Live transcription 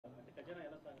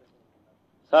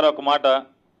Sir ఒక మాట,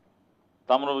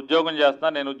 తమను ఉద్యోగం చేస్తున్నా,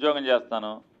 నేను ఉద్యోగం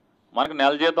చేస్తాను, మనకు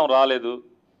నెల జీతం రాలేదు,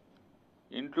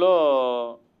 ఇంట్లో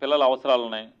పిల్లల అవసరాలు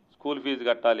ఉన్నాయి, స్కూల్ ఫీజు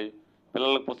కట్టాలి,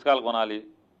 పిల్లలకు పుస్తకాలు కొనాలి,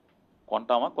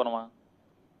 కొంటామా కొనమా?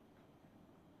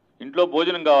 ఇంట్లో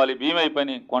భోజనం కావాలి, బియ్యం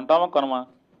అయిపోయినాయి, కొంటామా కొనమా?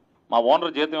 మా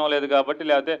ఓనర్ జీతం ఇవ్వలేదు కాబట్టి,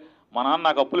 లేకపోతే మా నాన్న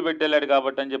నాకు అప్పులు పెట్టేళ్ళాడు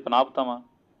కాబట్టి అని చెప్పి నాపుతామా?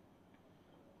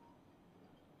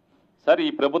 సార్,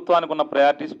 ఈ ప్రభుత్వానికి ఉన్న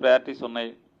ప్రయారిటీస్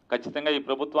ఉన్నాయి. ఖచ్చితంగా ఈ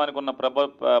ప్రభుత్వానికి ఉన్న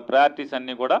ప్రయారిటీస్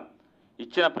అన్నీ కూడా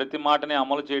ఇచ్చిన ప్రతి మాటని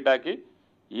అమలు చేయడానికి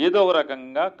ఏదో ఒక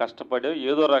రకంగా కష్టపడి,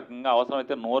 ఏదో రకంగా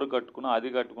అవసరమైతే నోరు కట్టుకుని, అది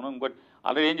కట్టుకుని, ఇంకోటి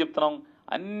అలాగే ఏం చెప్తున్నాం,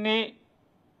 అన్నీ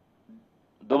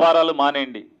దుబారాలు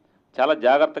మానేయండి, చాలా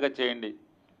జాగ్రత్తగా చేయండి,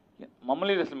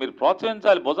 మమ్మల్ని అసలు మీరు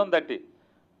ప్రోత్సహించాలి భుజం తట్టి.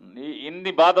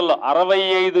 ఇన్ని బాధల్లో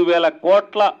 65,000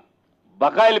 కోట్ల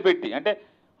బకాయిలు పెట్టి, అంటే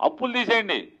అప్పులు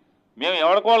తీసేయండి, మేము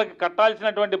ఎవరికోళ్ళకి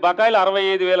కట్టాల్సినటువంటి బకాయిలు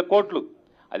 65,000 కోట్లు.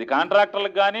 అది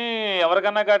కాంట్రాక్టర్లకు కానీ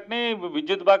ఎవరికన్నా కట్టిని,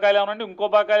 విద్యుత్ బకాయిలు ఏమనండి, ఇంకో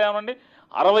బకాయిలు ఏమనండి,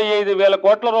 65,000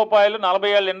 కోట్ల రూపాయలు 40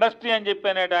 ఏళ్ళ ఇండస్ట్రీ అని చెప్పి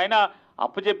అనేటి ఆయన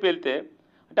అప్పచెప్పి వెళ్తే,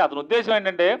 అంటే అతని ఉద్దేశం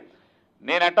ఏంటంటే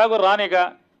నేను ఎట్టాగో రానిక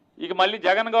ఇక మళ్ళీ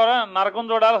జగన్ గారు నరకం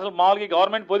చూడాలి, అసలు మామూలుగా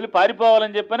గవర్నమెంట్ పొదిలి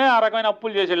పారిపోవాలని చెప్పనే ఆ రకమైన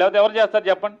అప్పులు చేసేది. లేకపోతే ఎవరు చేస్తారు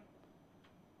చెప్పండి?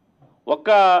 ఒక్క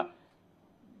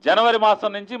జనవరి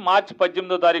మాసం నుంచి మార్చి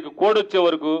 18వ తారీఖు కోడ్ వచ్చే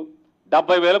వరకు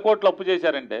 70,000 కోట్లు అప్పు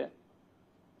చేశారంటే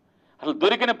అసలు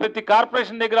దొరికిన ప్రతి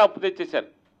కార్పొరేషన్ దగ్గర అప్పు తెచ్చేశారు.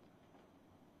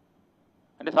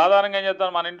 అంటే సాధారణంగా ఏం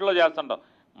చేస్తాం, మన ఇంట్లో చేస్తుంటాం,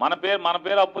 మన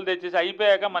పేరు అప్పులు తెచ్చేసి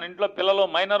అయిపోయాక మన ఇంట్లో పిల్లలు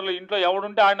మైనర్లు ఇంట్లో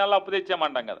ఎవడుంటే ఆయన నెల అప్పు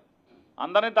తెచ్చామంటాం కదా,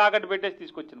 అందరినీ తాకట్టు పెట్టేసి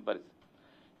తీసుకొచ్చిన పరిస్థితి.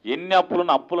 ఎన్ని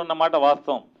అప్పులున్నమాట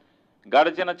వాస్తవం.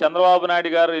 గడిచిన చంద్రబాబు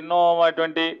నాయుడు గారు ఎన్నో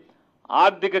అటువంటి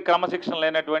ఆర్థిక క్రమశిక్షణ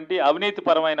లేనటువంటి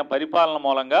అవినీతిపరమైన పరిపాలన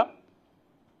మూలంగా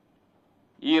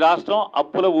ఈ రాష్ట్రం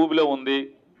అప్పుల ఊబిలో ఉంది,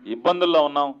 ఇబ్బందుల్లో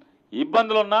ఉన్నాం.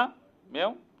 ఇబ్బందులున్నా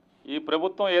మేము ఈ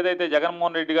ప్రభుత్వం ఏదైతే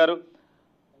జగన్మోహన్ రెడ్డి గారు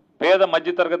పేద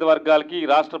మధ్యతరగతి వర్గాలకి, ఈ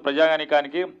రాష్ట్ర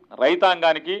ప్రజానికానికి,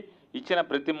 రైతాంగానికి ఇచ్చిన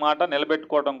ప్రతి మాట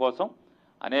నిలబెట్టుకోవడం కోసం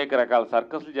అనేక రకాల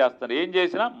సర్కస్లు చేస్తున్నారు. ఏం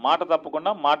చేసినా మాట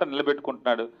తప్పకుండా మాట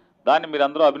నిలబెట్టుకుంటున్నాడు. దాన్ని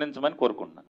మీరందరూ అభినందించమని కోరుకుంటున్నాను.